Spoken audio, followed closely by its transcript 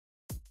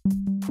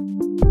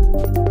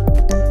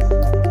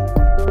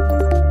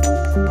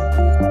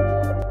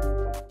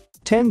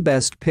Ten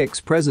Best Picks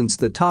presents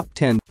the top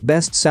 10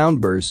 best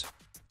soundbars.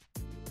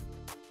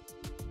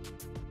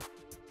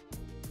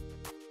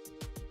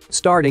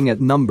 Starting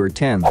at number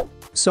 10.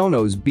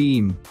 Sonos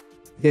Beam.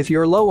 If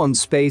you're low on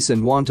space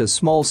and want a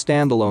small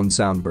standalone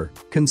soundbar,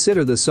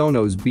 consider the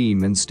Sonos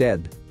Beam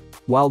instead.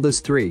 While this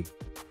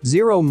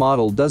 3.0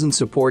 model doesn't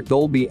support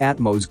Dolby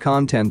Atmos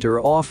content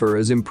or offer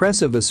as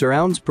impressive a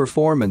surrounds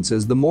performance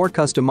as the more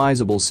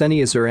customizable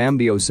Sennheiser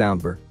Ambeo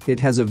soundbar, it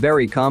has a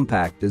very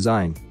compact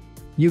design.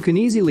 You can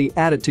easily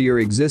add it to your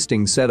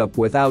existing setup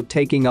without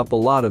taking up a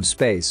lot of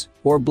space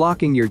or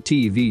blocking your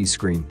TV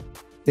screen.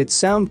 Its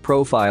sound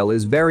profile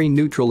is very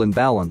neutral and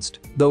balanced,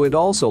 though it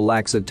also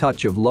lacks a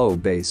touch of low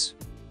bass.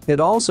 It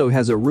also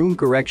has a room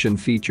correction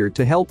feature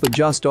to help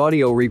adjust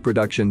audio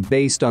reproduction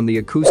based on the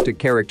acoustic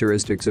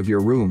characteristics of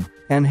your room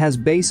and has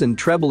bass and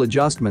treble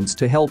adjustments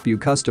to help you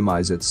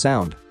customize its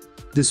sound.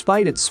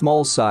 Despite its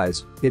small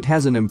size, it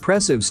has an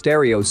impressive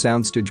stereo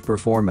soundstage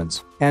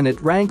performance and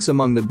it ranks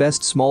among the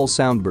best small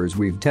soundbars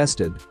we've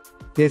tested.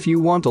 If you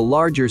want a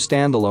larger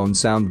standalone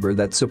soundbar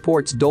that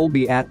supports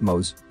Dolby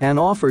Atmos and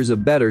offers a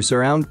better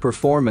surround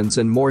performance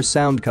and more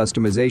sound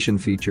customization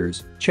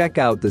features, check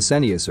out the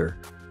Sennheiser.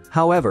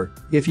 However,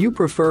 if you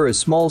prefer a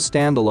small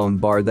standalone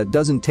bar that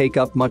doesn't take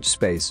up much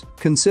space,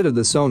 consider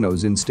the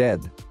Sonos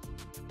instead.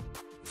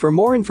 For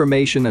more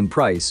information and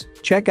price,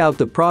 check out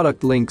the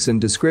product links in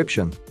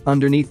description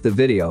underneath the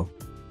video.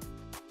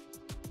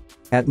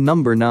 At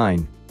number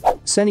 9.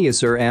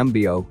 Sennheiser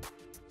Ambeo.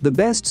 The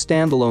best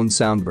standalone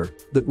soundbar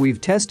that we've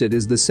tested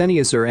is the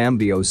Sennheiser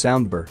Ambeo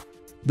soundbar.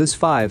 This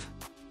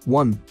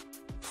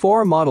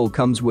 5.1.4 model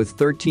comes with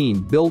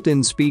 13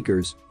 built-in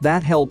speakers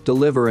that help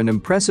deliver an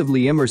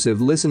impressively immersive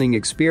listening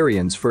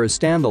experience for a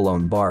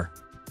standalone bar.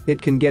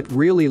 It can get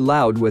really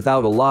loud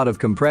without a lot of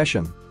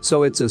compression,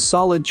 so it's a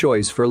solid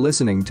choice for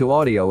listening to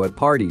audio at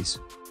parties.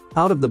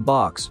 Out of the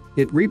box,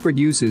 it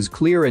reproduces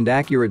clear and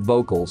accurate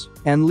vocals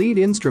and lead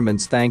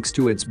instruments thanks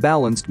to its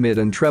balanced mid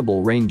and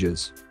treble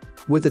ranges.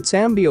 With its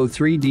Ambeo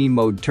 3D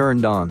mode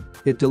turned on,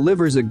 it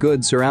delivers a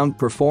good surround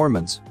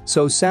performance,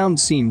 so sound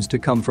seems to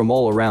come from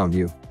all around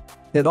you.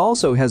 It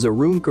also has a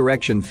room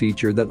correction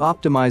feature that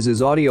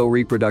optimizes audio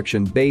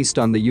reproduction based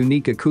on the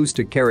unique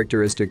acoustic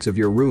characteristics of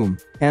your room,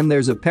 and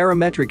there's a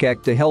parametric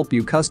EQ to help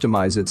you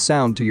customize its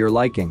sound to your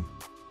liking.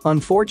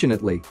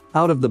 Unfortunately,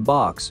 out of the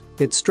box,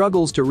 it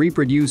struggles to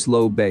reproduce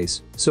low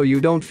bass, so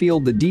you don't feel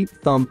the deep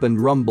thump and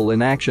rumble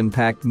in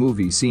action-packed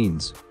movie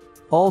scenes.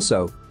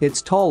 Also,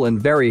 it's tall and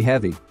very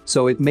heavy,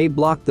 so it may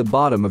block the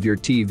bottom of your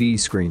TV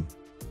screen.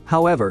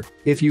 However,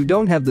 if you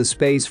don't have the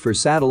space for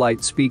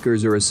satellite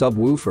speakers or a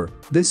subwoofer,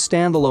 this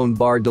standalone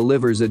bar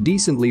delivers a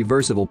decently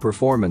versatile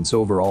performance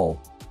overall.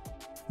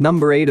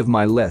 Number 8 of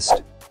my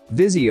list.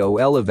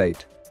 Vizio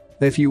Elevate.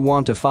 If you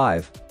want a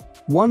 5.1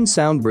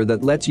 soundbar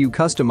that lets you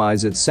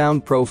customize its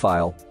sound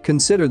profile,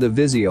 consider the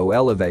Vizio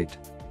Elevate.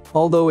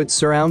 Although its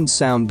surround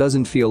sound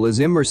doesn't feel as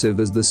immersive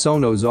as the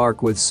Sonos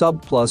Arc with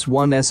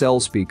Sub+1 SL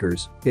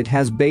speakers, it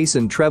has bass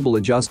and treble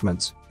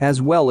adjustments,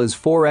 as well as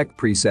 4 EQ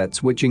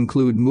presets which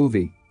include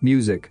movie,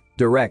 music,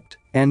 direct,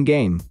 and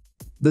game.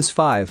 This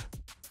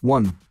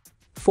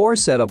 5.1.4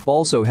 setup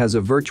also has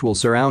a virtual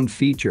surround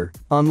feature,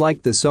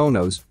 unlike the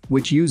Sonos,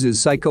 which uses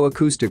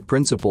psychoacoustic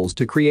principles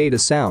to create a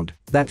sound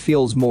that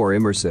feels more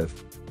immersive.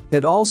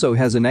 It also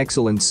has an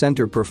excellent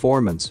center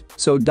performance,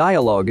 so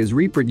dialogue is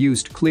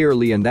reproduced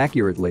clearly and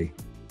accurately.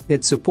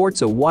 It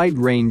supports a wide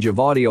range of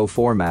audio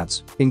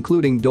formats,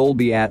 including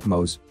Dolby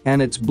Atmos, and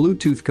it's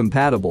Bluetooth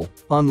compatible,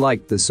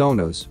 unlike the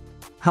Sonos.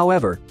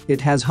 However, it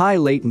has high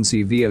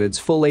latency via its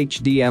full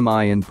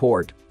HDMI in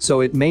port, so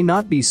it may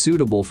not be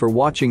suitable for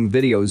watching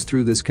videos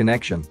through this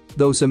connection,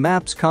 though some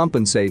apps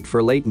compensate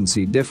for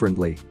latency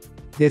differently.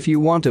 If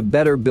you want a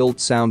better built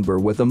soundbar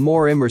with a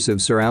more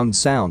immersive surround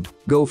sound,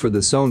 go for the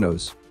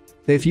Sonos.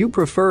 If you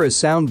prefer a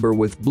soundbar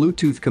with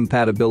Bluetooth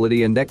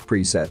compatibility and EQ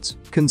presets,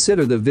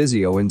 consider the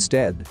Vizio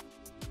instead.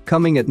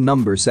 Coming at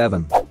number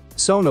 7.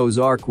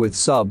 Sonos Arc with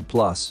Sub+.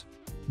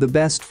 The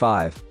best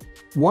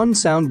 5.1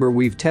 soundbar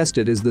we've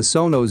tested is the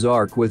Sonos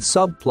Arc with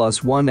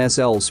Sub+1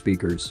 SL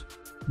speakers.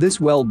 This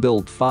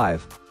well-built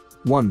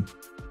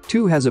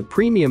 5.1.2 has a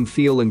premium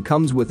feel and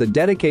comes with a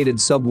dedicated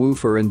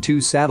subwoofer and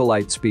 2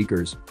 satellite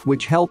speakers,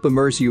 which help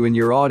immerse you in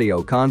your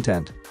audio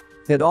content.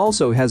 It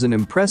also has an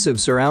impressive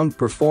surround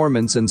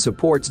performance and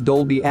supports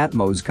Dolby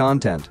Atmos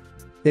content.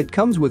 It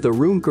comes with a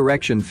room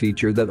correction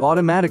feature that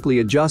automatically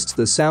adjusts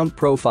the sound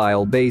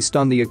profile based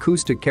on the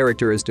acoustic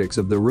characteristics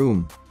of the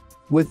room.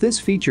 With this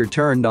feature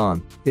turned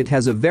on, it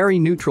has a very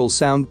neutral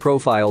sound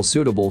profile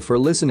suitable for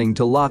listening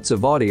to lots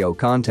of audio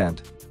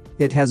content.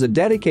 It has a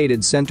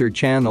dedicated center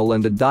channel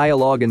and a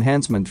dialogue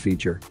enhancement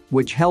feature,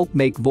 which help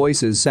make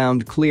voices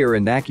sound clear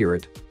and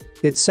accurate.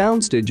 Its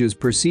soundstage is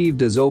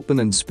perceived as open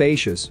and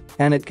spacious,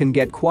 and it can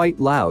get quite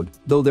loud,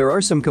 though there are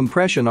some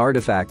compression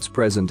artifacts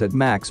present at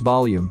max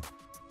volume.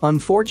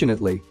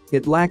 Unfortunately,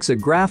 it lacks a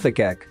graphic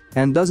EQ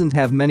and doesn't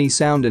have many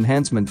sound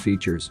enhancement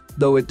features,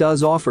 though it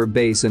does offer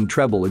bass and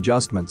treble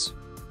adjustments.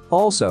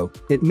 Also,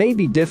 it may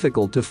be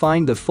difficult to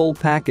find the full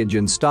package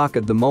in stock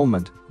at the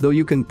moment, though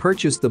you can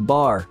purchase the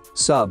bar,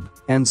 sub,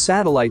 and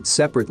satellite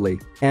separately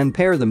and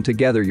pair them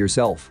together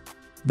yourself.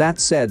 That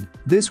said,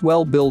 this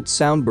well-built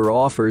soundbar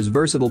offers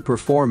versatile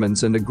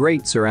performance and a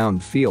great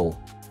surround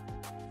feel.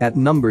 At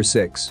number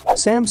 6,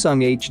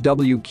 Samsung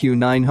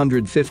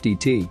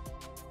HWQ950T.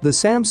 The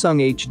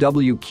Samsung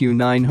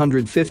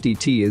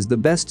HWQ950T is the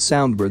best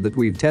soundbar that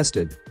we've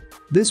tested.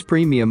 This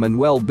premium and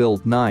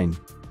well-built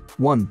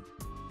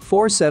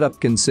 9.1.4 setup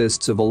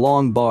consists of a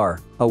long bar,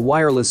 a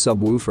wireless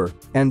subwoofer,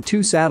 and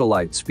 2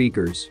 satellite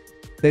speakers.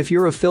 If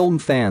you're a film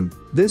fan,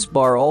 this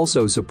bar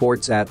also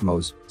supports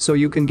Atmos, so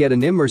you can get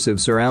an immersive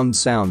surround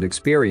sound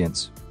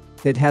experience.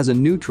 It has a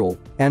neutral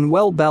and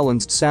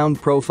well-balanced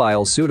sound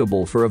profile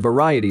suitable for a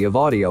variety of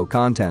audio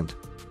content.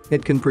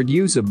 It can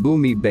produce a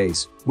boomy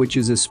bass, which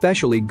is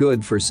especially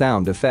good for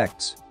sound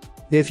effects.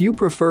 If you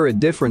prefer a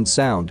different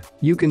sound,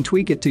 you can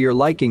tweak it to your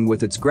liking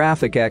with its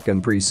graphic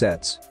and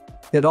presets.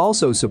 It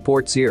also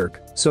supports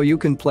IRC, so you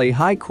can play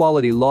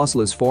high-quality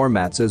lossless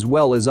formats as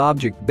well as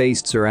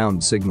object-based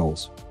surround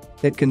signals.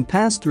 It can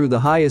pass through the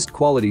highest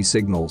quality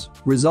signals,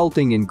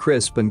 resulting in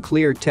crisp and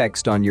clear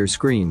text on your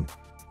screen.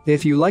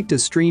 If you like to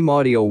stream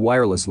audio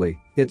wirelessly,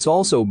 it's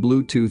also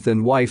Bluetooth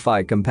and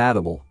Wi-Fi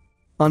compatible.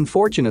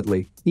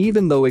 Unfortunately,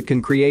 even though it can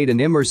create an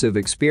immersive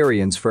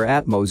experience for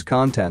Atmos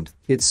content,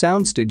 its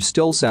soundstage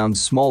still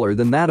sounds smaller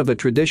than that of a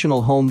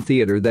traditional home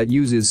theater that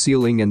uses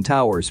ceiling and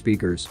tower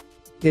speakers.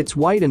 It's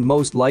white and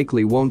most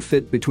likely won't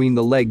fit between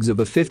the legs of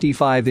a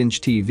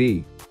 55-inch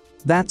TV.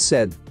 That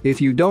said, if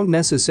you don't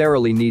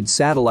necessarily need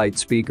satellite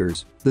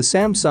speakers, the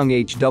Samsung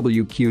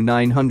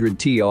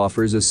HWQ900T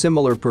offers a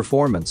similar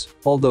performance,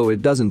 although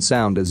it doesn't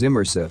sound as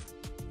immersive.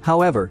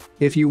 However,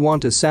 if you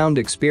want a sound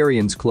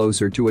experience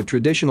closer to a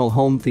traditional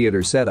home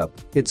theater setup,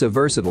 it's a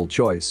versatile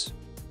choice.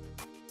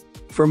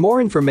 For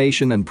more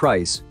information and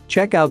price,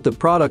 check out the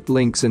product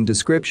links in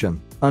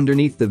description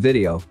underneath the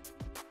video.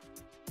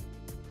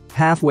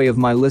 Halfway of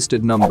my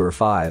listed number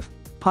 5.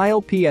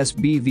 Pyle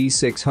PSB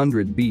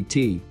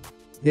V600BT.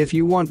 If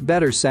you want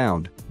better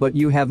sound, but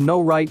you have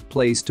no right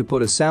place to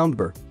put a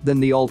soundbar,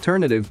 then the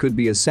alternative could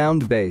be a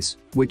sound base,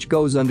 which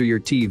goes under your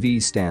TV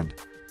stand.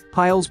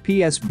 Pyle's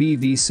PSB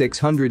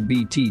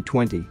V600BT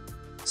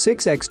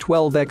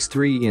 26x12x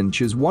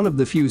 3-inch is one of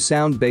the few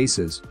sound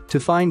bases to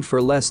find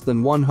for less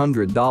than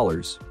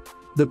 $100.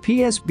 The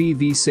PSB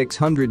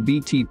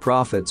V600BT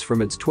profits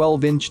from its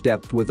 12-inch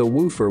depth with a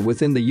woofer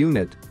within the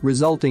unit,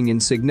 resulting in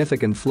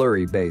significant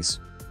flurry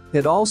bass.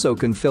 It also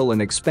can fill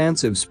an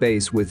expansive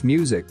space with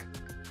music.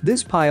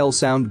 This Pyle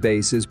sound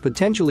base is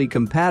potentially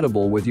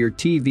compatible with your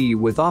TV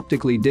with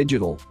optically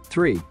digital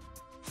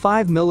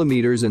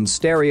 3.5mm and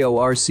stereo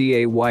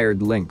RCA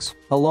wired links,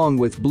 along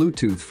with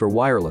Bluetooth for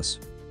wireless.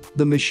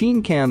 The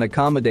machine can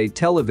accommodate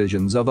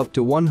televisions of up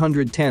to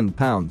 110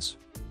 pounds.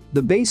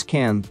 The base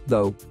can,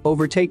 though,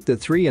 overtake the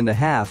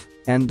 3.5,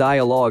 and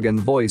dialogue and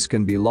voice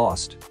can be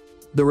lost.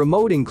 The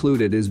remote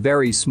included is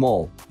very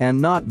small and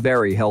not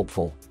very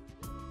helpful.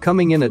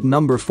 Coming in at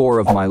number 4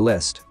 of my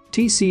list,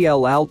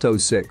 TCL Alto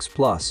 6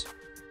 Plus.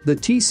 The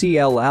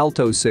TCL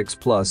Alto 6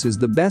 Plus is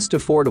the best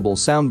affordable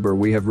soundbar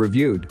we have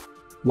reviewed.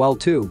 While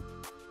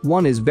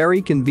 2.1 is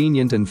very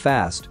convenient and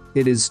fast,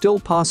 it is still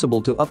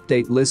possible to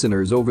update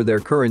listeners over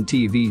their current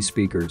TV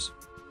speakers.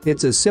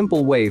 It's a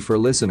simple way for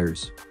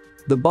listeners.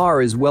 The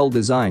bar is well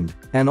designed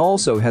and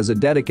also has a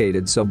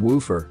dedicated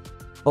subwoofer.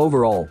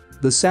 Overall,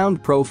 the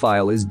sound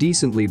profile is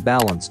decently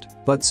balanced,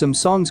 but some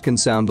songs can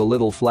sound a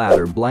little flat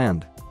or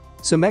bland.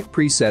 Some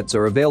presets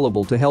are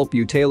available to help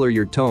you tailor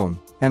your tone,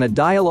 and a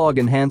dialogue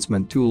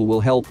enhancement tool will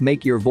help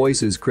make your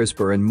voices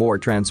crisper and more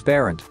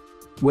transparent.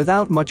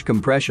 Without much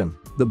compression,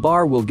 the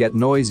bar will get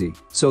noisy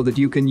so that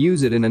you can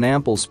use it in an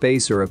ample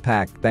space or a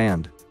packed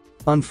band.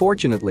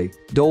 Unfortunately,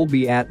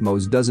 Dolby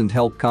Atmos doesn't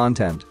help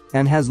content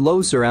and has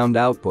low surround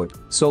output,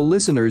 so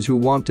listeners who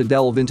want to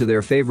delve into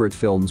their favorite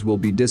films will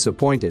be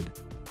disappointed.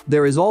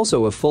 There is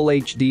also a full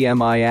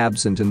HDMI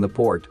absent in the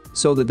port,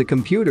 so that the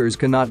computers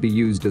cannot be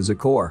used as a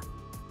core.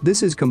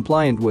 This is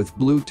compliant with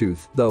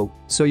Bluetooth, though,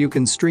 so you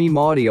can stream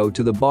audio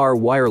to the bar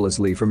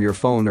wirelessly from your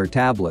phone or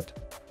tablet.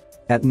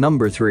 At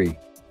number 3.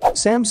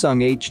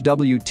 Samsung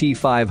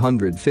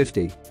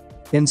HWT550.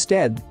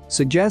 Instead,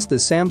 suggest the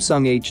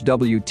Samsung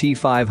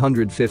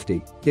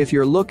HWT550 if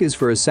your look is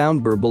for a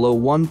soundbar below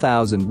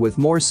 1000 with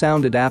more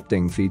sound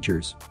adapting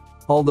features.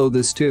 Although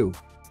this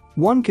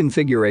 2.1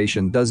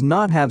 configuration does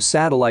not have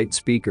satellite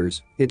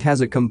speakers, it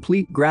has a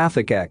complete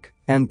graphic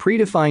and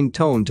predefined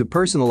tone to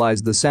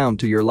personalize the sound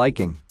to your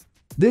liking.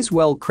 This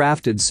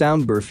well-crafted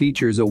soundbar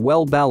features a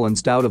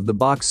well-balanced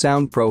out-of-the-box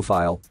sound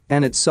profile,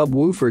 and its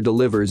subwoofer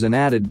delivers an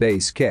added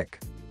bass kick.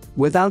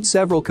 Without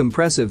several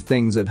compressive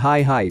things at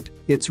high height,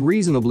 it's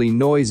reasonably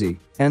noisy,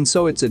 and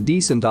so it's a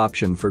decent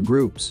option for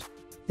groups.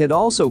 It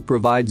also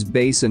provides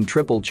bass and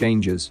triple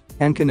changes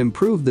and can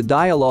improve the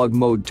dialogue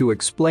mode to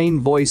explain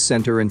voice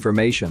center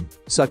information,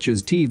 such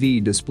as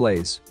TV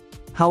displays.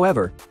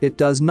 However, it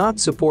does not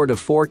support a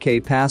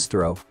 4K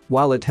pass-through,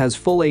 while it has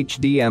full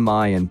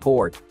HDMI and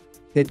port.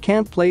 It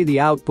can't play the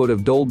output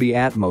of Dolby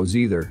Atmos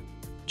either.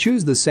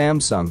 Choose the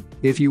Samsung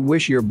if you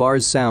wish your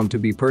bar's sound to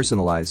be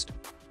personalized.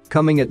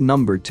 Coming at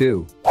number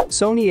 2.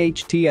 Sony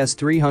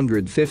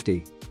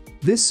HTS350.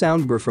 This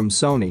soundbar from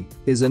Sony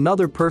is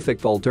another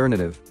perfect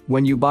alternative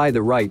when you buy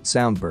the right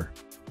soundbar.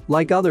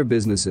 Like other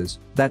businesses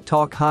that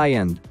talk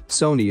high-end,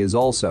 Sony is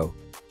also.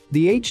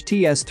 The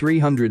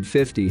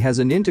HTS350 has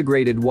an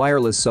integrated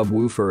wireless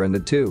subwoofer and a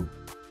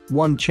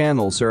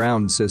 2.1-channel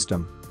surround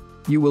system.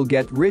 You will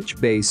get rich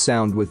bass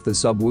sound with the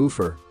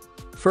subwoofer.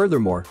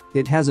 Furthermore,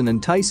 it has an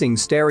enticing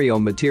stereo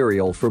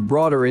material for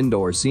broader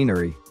indoor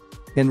scenery.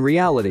 In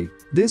reality,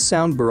 this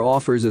soundbar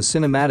offers a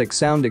cinematic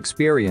sound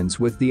experience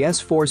with the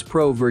S-Force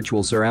Pro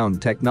virtual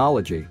surround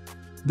technology.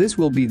 This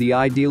will be the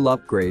ideal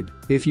upgrade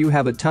if you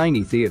have a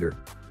tiny theater.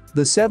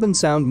 The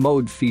 7-sound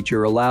mode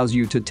feature allows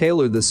you to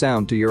tailor the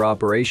sound to your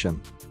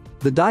operation.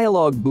 The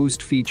dialogue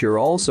boost feature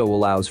also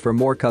allows for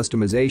more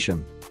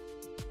customization.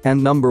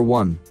 And number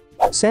 1.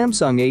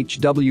 Samsung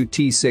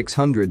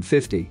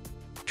HWT650.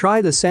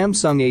 Try the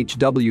Samsung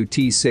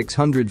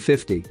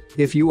HWT650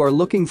 if you are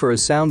looking for a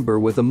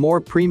soundbar with a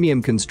more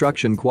premium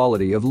construction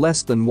quality of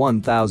less than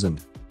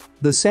 1000.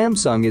 The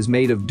Samsung is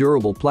made of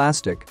durable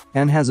plastic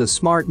and has a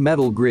smart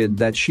metal grid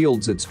that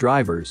shields its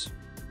drivers.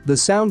 The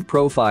sound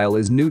profile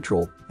is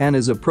neutral and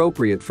is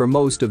appropriate for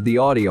most of the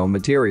audio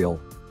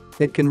material.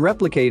 It can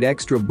replicate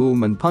extra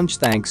boom and punch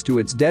thanks to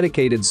its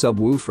dedicated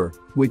subwoofer,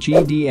 which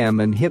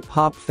EDM and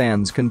hip-hop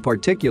fans can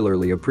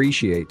particularly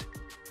appreciate.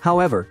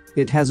 However,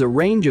 it has a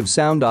range of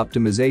sound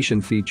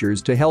optimization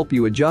features to help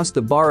you adjust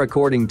the bar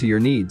according to your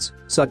needs,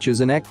 such as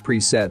an EQ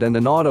preset and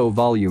an auto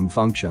volume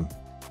function.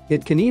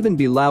 It can even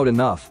be loud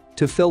enough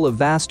to fill a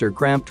vast or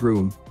cramped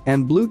room,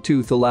 and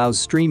Bluetooth allows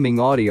streaming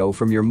audio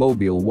from your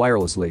mobile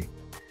wirelessly.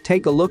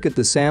 Take a look at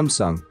the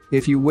Samsung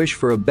if you wish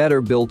for a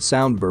better built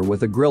soundbar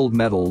with a grilled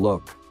metal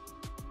look.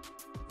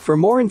 For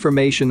more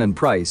information and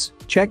price,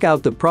 check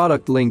out the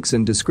product links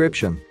in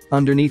description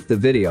underneath the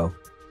video.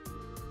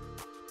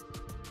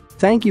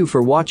 Thank you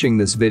for watching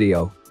this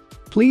video.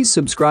 Please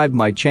subscribe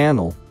my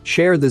channel,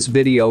 share this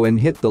video and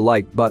hit the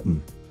like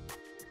button.